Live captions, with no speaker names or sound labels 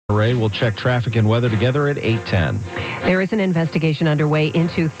Ray will check traffic and weather together at 8:10. There is an investigation underway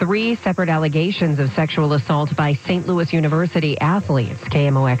into 3 separate allegations of sexual assault by St. Louis University athletes.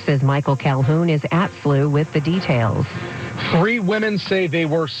 KMOX's Michael Calhoun is at SLU with the details. 3 women say they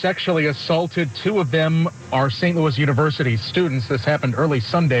were sexually assaulted. 2 of them are St. Louis University students. This happened early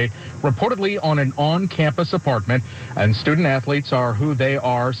Sunday, reportedly on an on-campus apartment. And student athletes are who they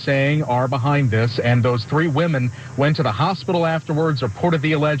are saying are behind this. And those 3 women went to the hospital afterwards, reported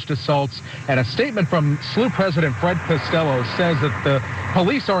the alleged assaults. And a statement from SLU President Fred Costello says that the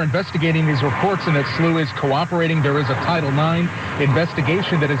police are investigating these reports and that SLU is cooperating. There is a Title IX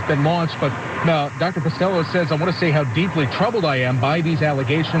investigation that has been launched. But Dr. Costello says, I want to say how deeply troubled I am by these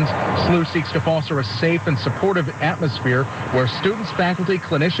allegations. SLU seeks to foster a safe and supportive atmosphere where students, faculty,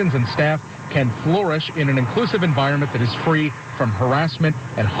 clinicians, and staff can flourish in an inclusive environment that is free from harassment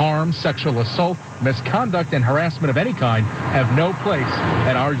and harm. Sexual assault, misconduct, and harassment of any kind have no place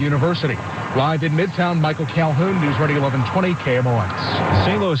at our university. Live in Midtown, Michael Calhoun, News Radio 1120 KMOX.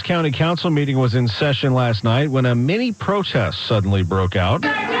 St. Louis County Council meeting was in session last night when a mini protest suddenly broke out.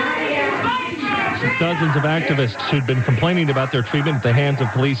 Dozens of activists who'd been complaining about their treatment at the hands of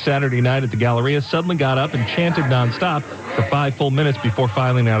police Saturday night at the Galleria suddenly got up and chanted nonstop for 5 full minutes before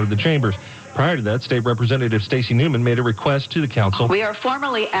filing out of the chambers. Prior to that, State Representative Stacey Newman made a request to the council. We are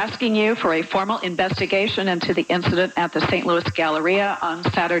formally asking you for a formal investigation into the incident at the St. Louis Galleria on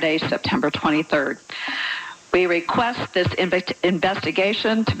Saturday, September 23rd. We request this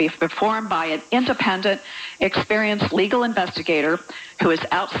investigation to be performed by an independent, experienced legal investigator who is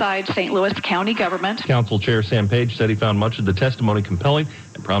outside St. Louis County government. Council Chair Sam Page said he found much of the testimony compelling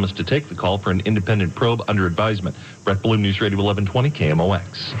and promised to take the call for an independent probe under advisement. Brett Bloom, News Radio 1120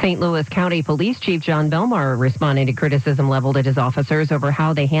 KMOX. St. Louis County Police Chief John Belmar responding to criticism leveled at his officers over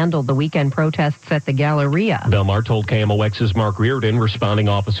how they handled the weekend protests at the Galleria. Belmar told KMOX's Mark Reardon responding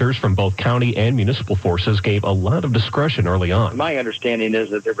officers from both county and municipal forces gave a lot of discretion early on. My understanding is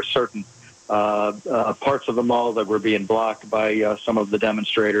that there were certain parts of the mall that were being blocked by some of the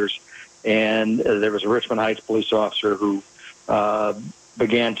demonstrators, and there was a Richmond Heights police officer who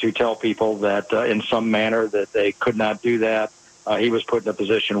began to tell people that in some manner that they could not do that. He was put in a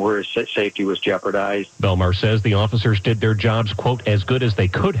position where his safety was jeopardized. Belmar says the officers did their jobs, quote, as good as they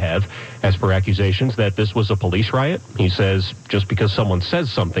could have. As for accusations that this was a police riot, he says just because someone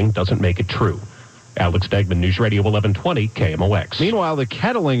says something doesn't make it true. Alex Degman, News Radio 1120 KMOX. Meanwhile, the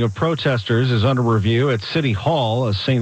kettling of protesters is under review at City Hall. A St.